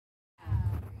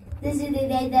This is the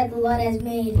day that the Lord has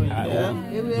made.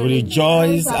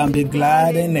 Rejoice and be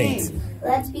glad in it.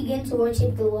 Let's begin to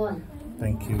worship the Lord.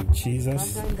 Thank you,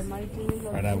 Jesus.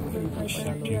 Father, we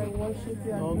worship you.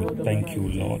 We thank you,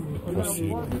 Lord, because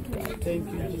you are good. Thank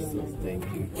you, Jesus. Thank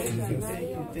you, Jesus.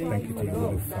 Thank you to you,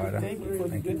 Holy Father. Thank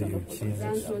you to you,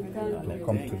 Jesus. To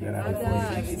come together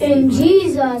before you. In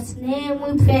Jesus' name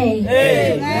we pray.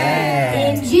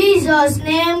 Amen. In Jesus'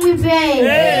 name we pray.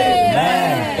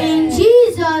 Amen. In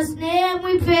Jesus' name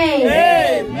we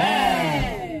pray.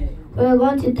 Amen. We're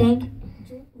going to thank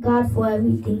God for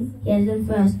everything He has done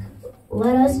for us.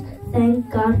 Let us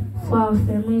thank God for our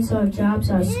families, our jobs,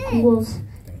 our schools.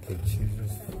 Thank you,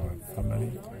 Jesus, for our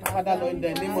family. Father Lord, in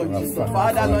the name of Jesus.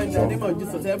 Father Lord, in the name of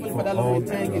Jesus. Heavenly Father Lord, we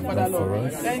thank you, Father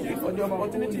Lord. Thank you for the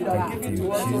opportunity you have given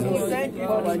to us. Thank you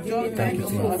for our job. Thank you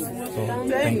for our school.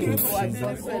 Thank you for our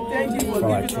children. Thank you for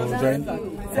our children.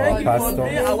 Thank you for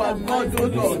being our God, O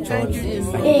Lord. Thank you.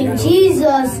 In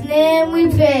Jesus' name we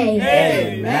pray.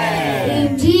 Amen.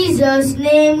 In Jesus'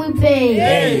 name we pray.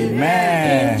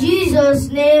 Amen. In Jesus'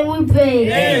 name we pray.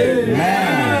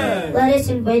 Amen. Let us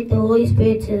invite the Holy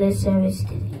Spirit to the service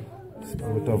today.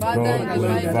 Spirit of God, we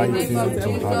invite you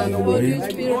to have your way,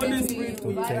 to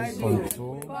take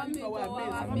control. In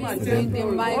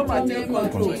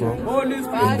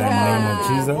the name of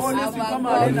Jesus.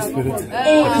 Holy Spirit.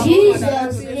 In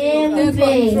Jesus' name we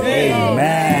pray.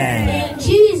 Amen. In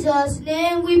Jesus'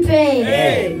 name we pray.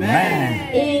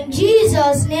 Amen. In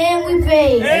Jesus' name we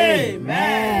pray.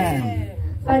 Amen.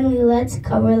 Finally, let's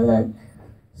cover the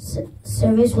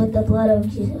service with the blood of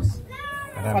Jesus.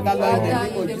 Father Lord, in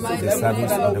the name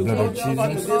of Jesus,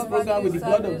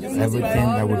 Everything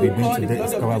that will be done today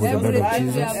is covered with the blood of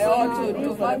Jesus.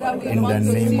 In the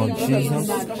name of Jesus.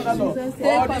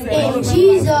 In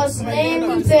Jesus' name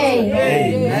we pray.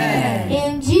 Amen.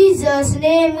 In Jesus'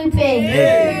 name we pray.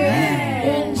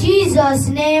 Amen. In Jesus'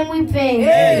 name we pray.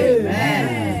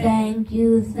 Amen. Thank you,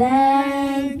 Lord.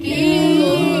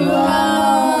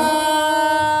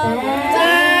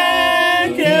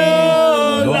 Thank you,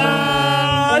 Lord.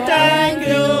 Thank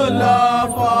you, Lord,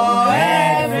 for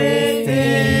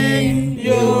everything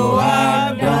you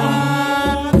have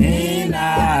done in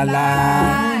our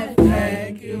life.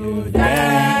 Thank you, Lord.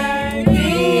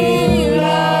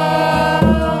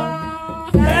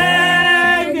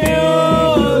 Thank you,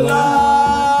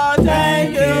 Lord.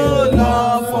 Thank you,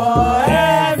 Lord, for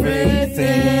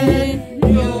everything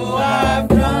you have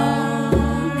done.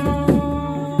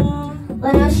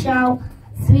 Let us shout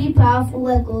 3 powerful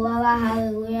Ekulala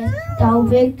hallelujahs that will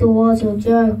break the walls of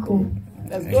Jericho.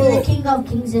 Let's To go. the King of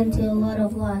Kings and to the Lord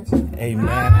of Lords. Amen.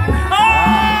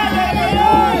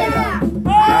 Hallelujah!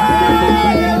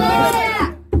 Hallelujah!